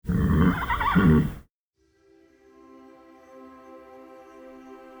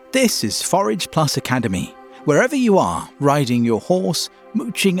This is Forage Plus Academy. Wherever you are, riding your horse,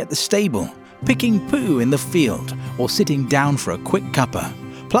 mooching at the stable, picking poo in the field, or sitting down for a quick cuppa,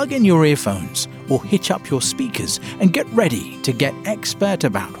 plug in your earphones or hitch up your speakers and get ready to get expert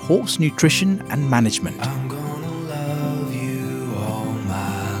about horse nutrition and management. I'm gonna love you all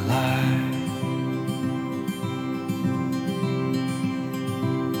my life.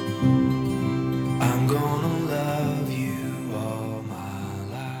 I'm gonna love you all my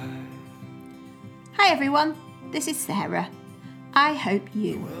life. Hi everyone, this is Sarah. I hope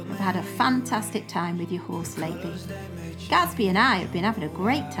you have had a fantastic time with your horse lately. Gatsby and I have been having a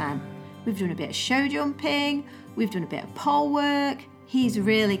great time. We've done a bit of show jumping, we've done a bit of pole work. He's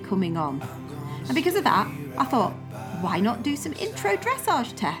really coming on. And because of that, I thought, why not do some intro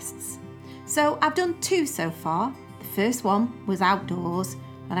dressage tests? So I've done 2 so far. The first one was outdoors,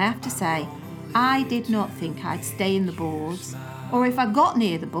 and I have to say, I did not think I'd stay in the boards, or if I got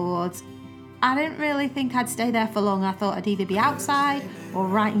near the boards, I didn't really think I'd stay there for long. I thought I'd either be outside or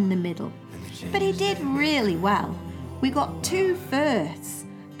right in the middle. But he did really well. We got 2 firsts.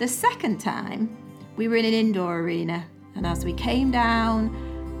 The second time, we were in an indoor arena, and as we came down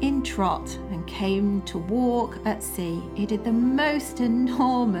in trot and came to walk at sea, he did the most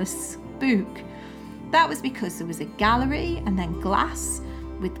enormous spook. That was because there was a gallery and then glass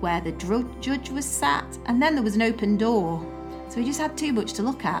with where the judge was sat, and then there was an open door. So we just had too much to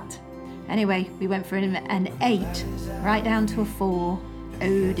look at. Anyway, we went for an 8, right down to a 4.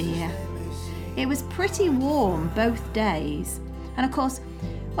 Oh dear. It was pretty warm both days. And of course,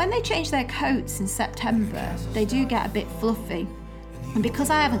 when they change their coats in September, they do get a bit fluffy. And because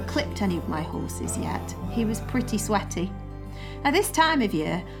I haven't clipped any of my horses yet, he was pretty sweaty. Now this time of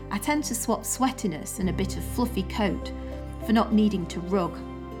year, I tend to swap sweatiness and a bit of fluffy coat for not needing to rug.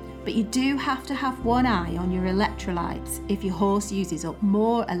 But you do have to have one eye on your electrolytes if your horse uses up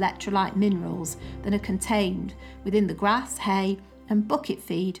more electrolyte minerals than are contained within the grass, hay and bucket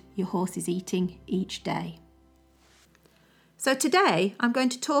feed your horse is eating each day. So today I'm going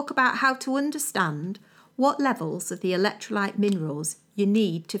to talk about how to understand what levels of the electrolyte minerals you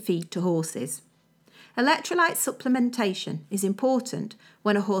need to feed to horses. Electrolyte supplementation is important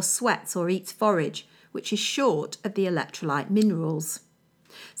when a horse sweats or eats forage, which is short of the electrolyte minerals.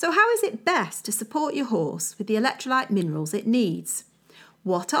 So how is it best to support your horse with the electrolyte minerals it needs?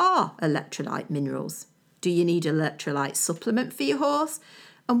 What are electrolyte minerals? Do you need an electrolyte supplement for your horse?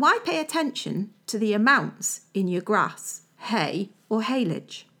 And why pay attention to the amounts in your grass, hay or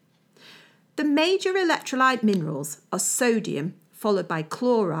haylage? The major electrolyte minerals are sodium, followed by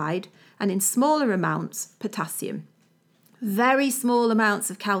chloride, and in smaller amounts, potassium. Very small amounts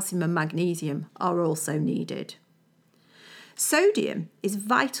of calcium and magnesium are also needed. Sodium is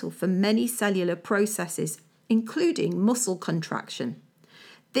vital for many cellular processes, including muscle contraction.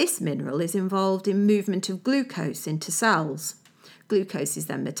 This mineral is involved in movement of glucose into cells. Glucose is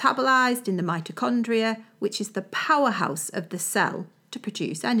then metabolized in the mitochondria, which is the powerhouse of the cell to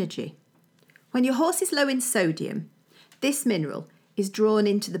produce energy. When your horse is low in sodium, this mineral is drawn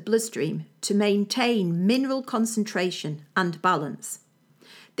into the bloodstream to maintain mineral concentration and balance.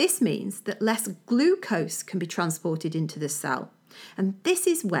 This means that less glucose can be transported into the cell, and this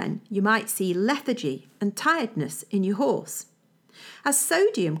is when you might see lethargy and tiredness in your horse. As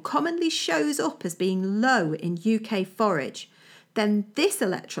sodium commonly shows up as being low in UK forage, then this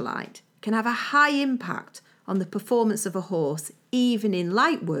electrolyte can have a high impact on the performance of a horse even in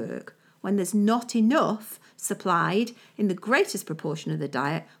light work when there's not enough supplied in the greatest proportion of the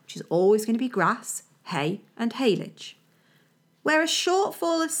diet, which is always going to be grass, hay and haylage. Where a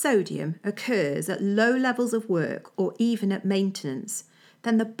shortfall of sodium occurs at low levels of work or even at maintenance,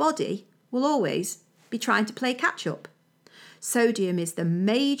 then the body will always be trying to play catch up. Sodium is the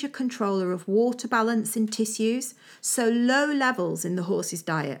major controller of water balance in tissues, so low levels in the horse's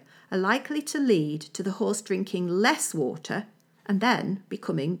diet are likely to lead to the horse drinking less water and then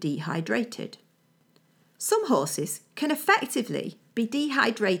becoming dehydrated. Some horses can effectively be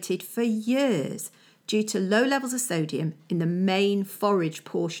dehydrated for years due to low levels of sodium in the main forage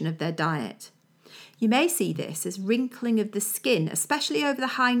portion of their diet. You may see this as wrinkling of the skin, especially over the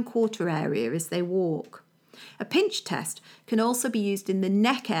hindquarter area as they walk. A pinch test can also be used in the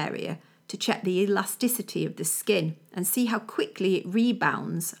neck area to check the elasticity of the skin and see how quickly it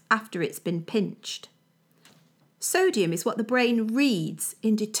rebounds after it's been pinched. Sodium is what the brain reads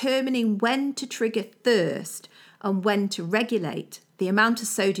in determining when to trigger thirst and when to regulate the amount of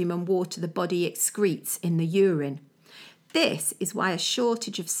sodium and water the body excretes in the urine. This is why a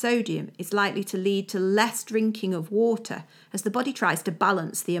shortage of sodium is likely to lead to less drinking of water as the body tries to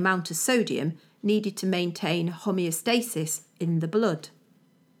balance the amount of sodium needed to maintain homeostasis in the blood.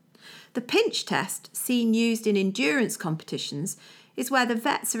 The pinch test, seen used in endurance competitions, is where the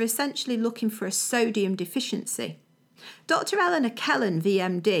vets are essentially looking for a sodium deficiency. Dr. Eleanor Kellen,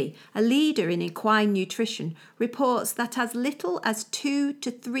 VMD, a leader in equine nutrition, reports that as little as 2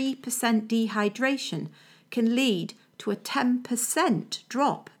 to 3% dehydration can lead to a 10%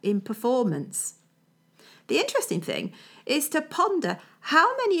 drop in performance. The interesting thing is to ponder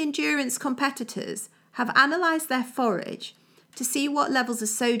how many endurance competitors have analysed their forage to see what levels of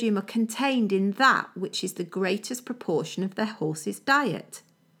sodium are contained in that which is the greatest proportion of their horse's diet.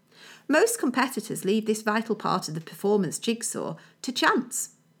 Most competitors leave this vital part of the performance jigsaw to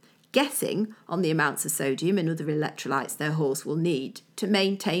chance, guessing on the amounts of sodium and other electrolytes their horse will need to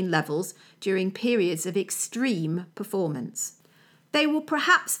maintain levels during periods of extreme performance. They will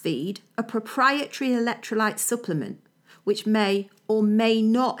perhaps feed a proprietary electrolyte supplement, which may or may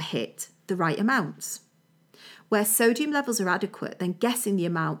not hit the right amounts. Where sodium levels are adequate, then guessing the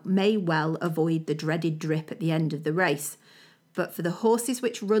amount may well avoid the dreaded drip at the end of the race. But for the horses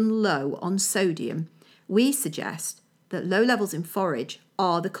which run low on sodium, we suggest that low levels in forage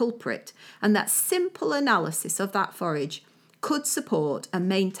are the culprit, and that simple analysis of that forage could support and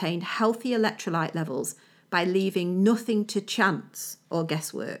maintain healthy electrolyte levels by leaving nothing to chance or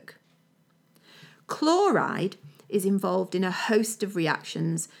guesswork. Chloride is involved in a host of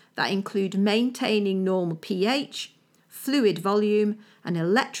reactions that include maintaining normal pH, fluid volume, and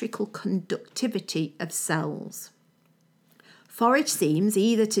electrical conductivity of cells. Forage seems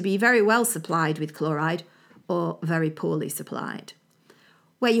either to be very well supplied with chloride or very poorly supplied.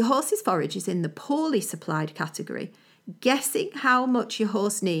 Where your horse's forage is in the poorly supplied category, guessing how much your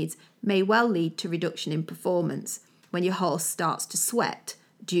horse needs may well lead to reduction in performance when your horse starts to sweat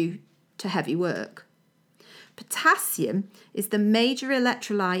due to heavy work. Potassium is the major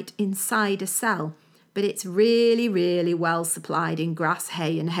electrolyte inside a cell, but it's really well supplied in grass,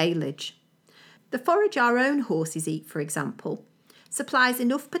 hay and haylage. The forage our own horses eat, for example, supplies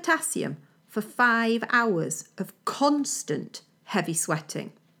enough potassium for 5 hours of constant heavy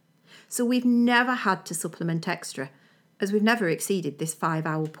sweating. So we've never had to supplement extra, as we've never exceeded this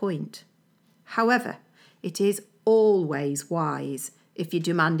 5-hour point. However, it is always wise, if you're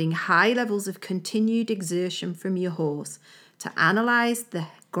demanding high levels of continued exertion from your horse, to analyse the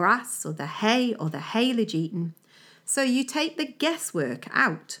grass or the hay or the haylage eaten, so you take the guesswork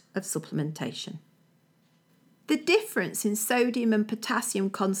out of supplementation. The difference in sodium and potassium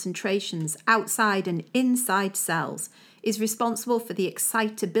concentrations outside and inside cells is responsible for the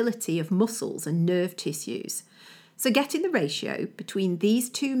excitability of muscles and nerve tissues. So getting the ratio between these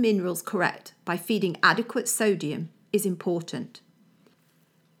two minerals correct by feeding adequate sodium is important.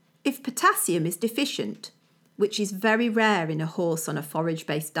 If potassium is deficient, which is very rare in a horse on a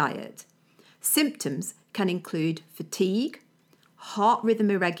forage-based diet, symptoms can include fatigue, heart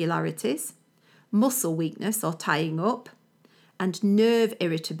rhythm irregularities, muscle weakness or tying up, and nerve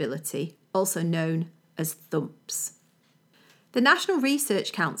irritability, also known as thumps. The National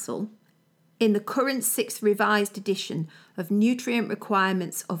Research Council, in the current 6th revised edition of Nutrient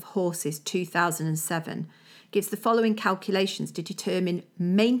Requirements of Horses 2007, gives the following calculations to determine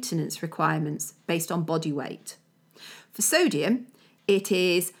maintenance requirements based on body weight. For sodium, it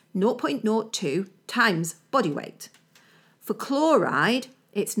is 0.02 times body weight. For chloride,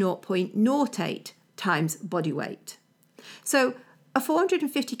 it's 0.08 times body weight. So a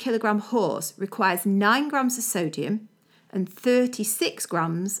 450 kilogram horse requires 9 grams of sodium and 36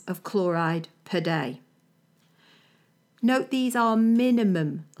 grams of chloride per day. Note these are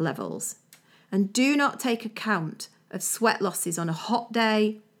minimum levels and do not take account of sweat losses on a hot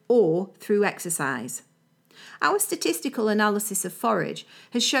day or through exercise. Our statistical analysis of forage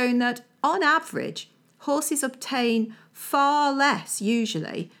has shown that, on average, horses obtain far less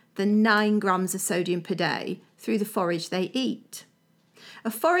usually than 9 grams of sodium per day through the forage they eat.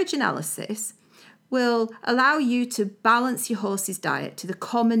 A forage analysis will allow you to balance your horse's diet to the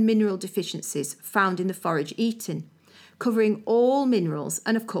common mineral deficiencies found in the forage eaten, covering all minerals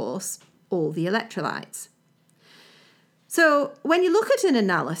and, of course, all the electrolytes. So when you look at an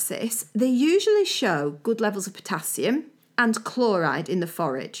analysis, they usually show good levels of potassium and chloride in the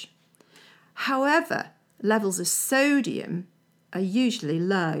forage. However, levels of sodium are usually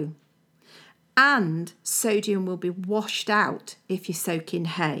low, and sodium will be washed out if you soak in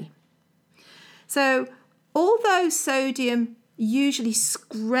hay. So although sodium usually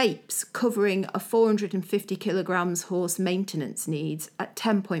scrapes covering a 450 kilograms horse maintenance needs at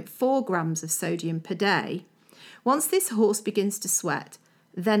 10.4 grams of sodium per day, Once this horse begins to sweat,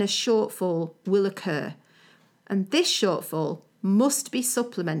 then a shortfall will occur. And this shortfall must be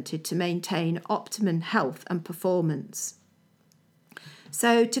supplemented to maintain optimum health and performance.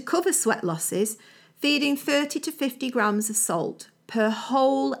 So to cover sweat losses, feeding 30 to 50 grams of salt per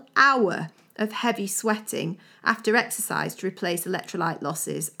whole hour of heavy sweating after exercise to replace electrolyte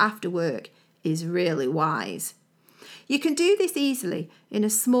losses after work is really wise. You can do this easily in a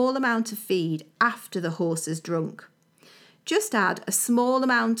small amount of feed after the horse has drunk. Just add a small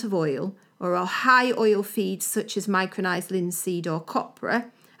amount of oil or a high oil feed such as micronized linseed or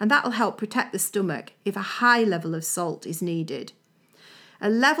copra, and that will help protect the stomach if a high level of salt is needed. A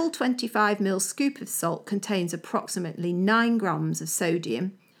level 25ml scoop of salt contains approximately 9 grams of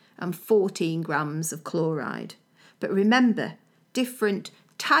sodium and 14 grams of chloride. But remember, different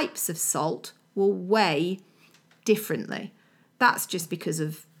types of salt will weigh differently. That's just because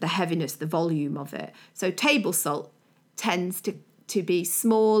of the heaviness, the volume of it. So table salt tends to be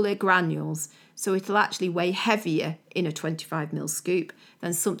smaller granules, so it'll actually weigh heavier in a 25ml scoop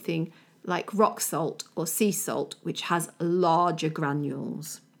than something like rock salt or sea salt, which has larger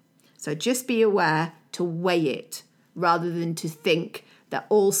granules. So just be aware to weigh it rather than to think that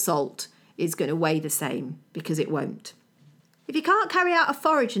all salt is going to weigh the same, because it won't. If you can't carry out a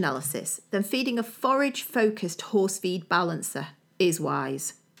forage analysis, then feeding a forage-focused horse feed balancer is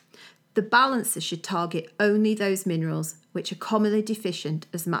wise. The balancer should target only those minerals which are commonly deficient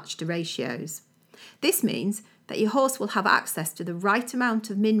as matched to ratios. This means that your horse will have access to the right amount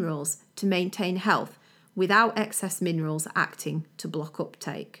of minerals to maintain health without excess minerals acting to block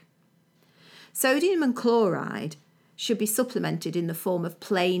uptake. Sodium and chloride should be supplemented in the form of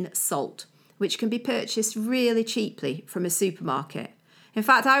plain salt, which can be purchased really cheaply from a supermarket. In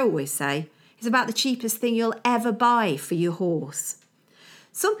fact, I always say it's about the cheapest thing you'll ever buy for your horse.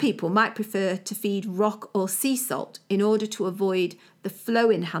 Some people might prefer to feed rock or sea salt in order to avoid the flow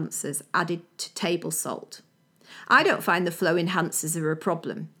enhancers added to table salt. I don't find the flow enhancers are a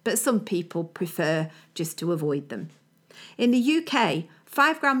problem, but some people prefer just to avoid them. In the UK,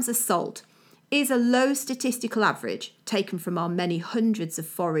 5 grams of salt is a low statistical average taken from our many hundreds of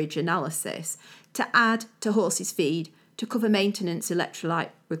forage analysis to add to horses' feed to cover maintenance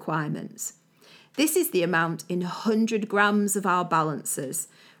electrolyte requirements. This is the amount in 100 grams of our balancers.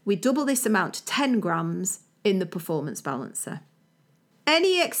 We double this amount to 10 grams in the performance balancer.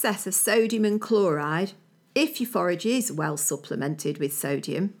 Any excess of sodium and chloride, if your forage is well supplemented with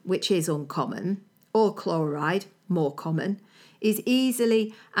sodium, which is uncommon, or chloride, more common, is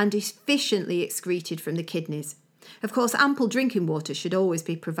easily and efficiently excreted from the kidneys. Of course, ample drinking water should always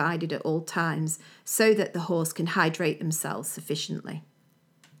be provided at all times so that the horse can hydrate themselves sufficiently.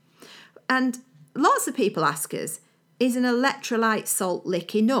 And lots of people ask us, is an electrolyte salt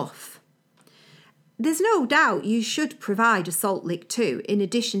lick enough? There's no doubt you should provide a salt lick too, in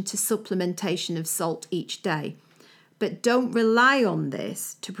addition to supplementation of salt each day. But don't rely on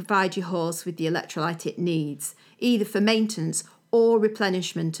this to provide your horse with the electrolyte it needs, either for maintenance or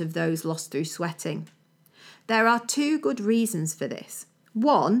replenishment of those lost through sweating. There are 2 good reasons for this.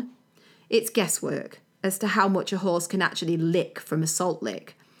 1, it's guesswork as to how much a horse can actually lick from a salt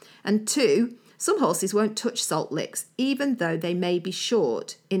lick. And 2, some horses won't touch salt licks, even though they may be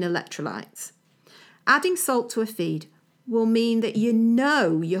short in electrolytes. Adding salt to a feed will mean that you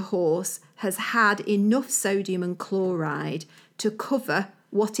know your horse has had enough sodium and chloride to cover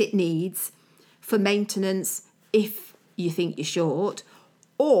what it needs for maintenance if you think you're short,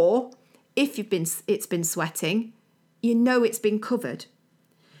 or if it's been sweating, you know it's been covered.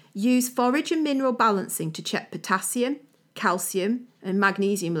 Use forage and mineral balancing to check potassium, calcium and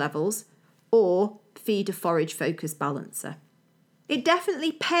magnesium levels, or feed a forage-focused balancer. It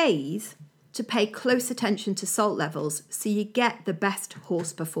definitely pays to pay close attention to salt levels so you get the best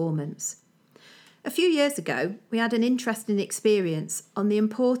horse performance. A few years ago, we had an interesting experience on the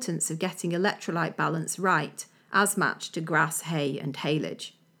importance of getting electrolyte balance right as matched to grass, hay and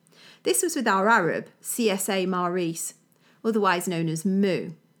haylage. This was with our Arab, CSA Maurice, otherwise known as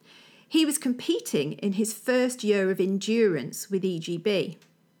Moo. He was competing in his first year of endurance with EGB.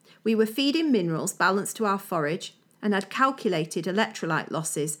 We were feeding minerals balanced to our forage and had calculated electrolyte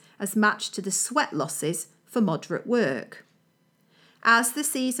losses as matched to the sweat losses for moderate work. As the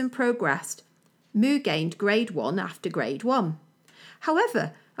season progressed, Moo gained grade 1 after grade 1.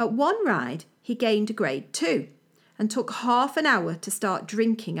 However, at one ride, he gained grade 2 and took half an hour to start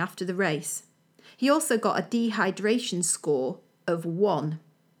drinking after the race. He also got a dehydration score of 1.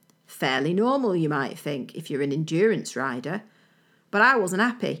 Fairly normal, you might think, if you're an endurance rider. But I wasn't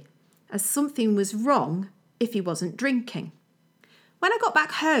happy, as something was wrong if he wasn't drinking. When I got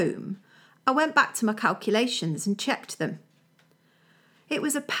back home, I I went back to my calculations and checked them. It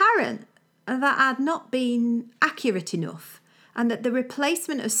was apparent that I had not been accurate enough and that the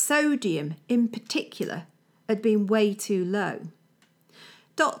replacement of sodium in particular had been way too low.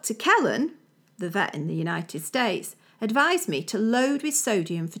 Dr. Kellen, the vet in the United States, advised me to load with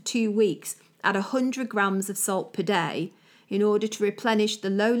sodium for 2 weeks at 100 grams of salt per day in order to replenish the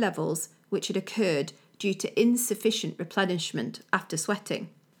low levels which had occurred due to insufficient replenishment after sweating.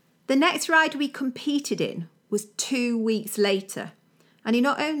 The next ride we competed in was 2 weeks later, and he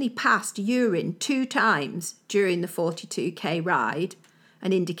not only passed urine 2 times during the 42k ride,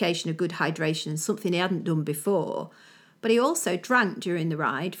 an indication of good hydration and something he hadn't done before, but he also drank during the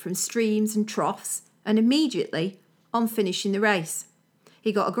ride from streams and troughs and immediately on finishing the race.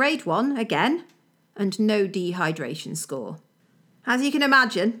 He got a grade 1 again and no dehydration score. As you can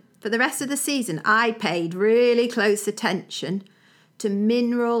imagine, for the rest of the season I paid really close attention to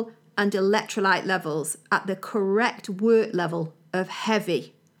mineral and electrolyte levels at the correct work level of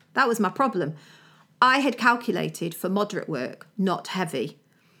heavy. That was my problem. I had calculated for moderate work, not heavy.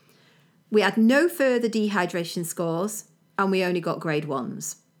 We had no further dehydration scores and we only got grade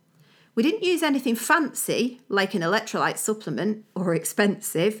 1s. We didn't use anything fancy like an electrolyte supplement or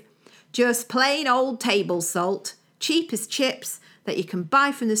expensive, just plain old table salt, cheap as chips that you can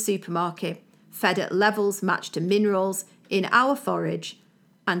buy from the supermarket, fed at levels matched to minerals in our forage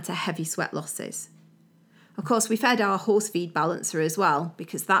and to heavy sweat losses. Of course, we fed our horse feed balancer as well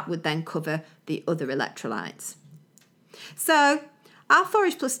because that would then cover the other electrolytes. So, our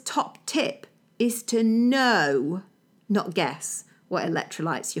Forage Plus top tip is to know, not guess, what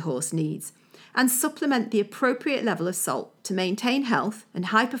electrolytes your horse needs and supplement the appropriate level of salt to maintain health and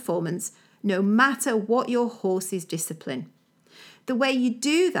high performance no matter what your horse's discipline. The way you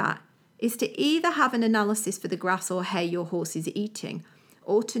do that is to either have an analysis for the grass or hay your horse is eating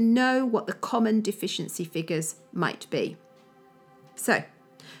or to know what the common deficiency figures might be. So,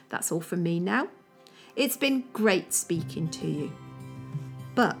 that's all from me now. It's been great speaking to you.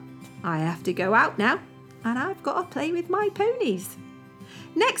 But I have to go out now and I've got to play with my ponies.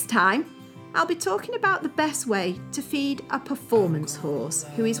 Next time, I'll be talking about the best way to feed a performance horse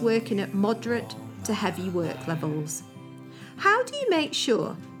who is working at moderate to heavy work levels. How do you make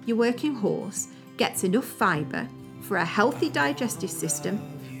sure your working horse gets enough fibre for a healthy digestive system,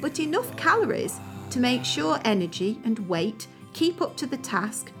 but enough calories to make sure energy and weight keep up to the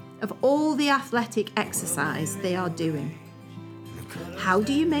task of all the athletic exercise they are doing? How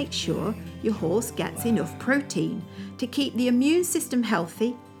do you make sure your horse gets enough protein to keep the immune system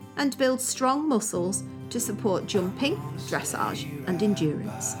healthy and build strong muscles to support jumping, dressage and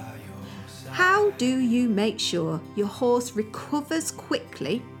endurance? How do you make sure your horse recovers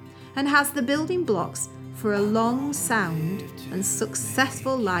quickly and has the building blocks for a long, sound and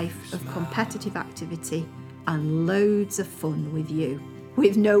successful life of competitive activity and loads of fun with you,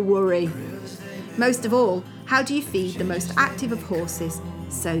 with no worry? Most of all, how do you feed the most active of horses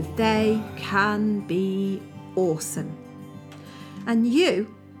so they can be awesome? And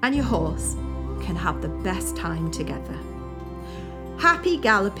you and your horse can have the best time together. Happy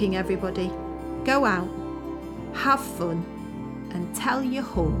galloping, everybody. Go out, have fun, and tell your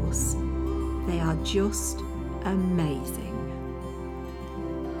horse they are just amazing.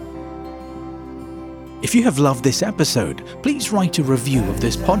 If you have loved this episode, please write a review of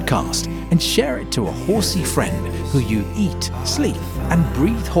this podcast and share it to a horsey friend who you eat, sleep, and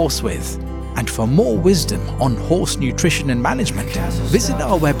breathe horse with. And for more wisdom on horse nutrition and management, visit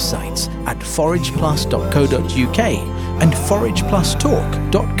our websites at forageplus.co.uk and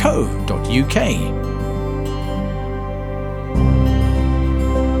forageplustalk.co.uk.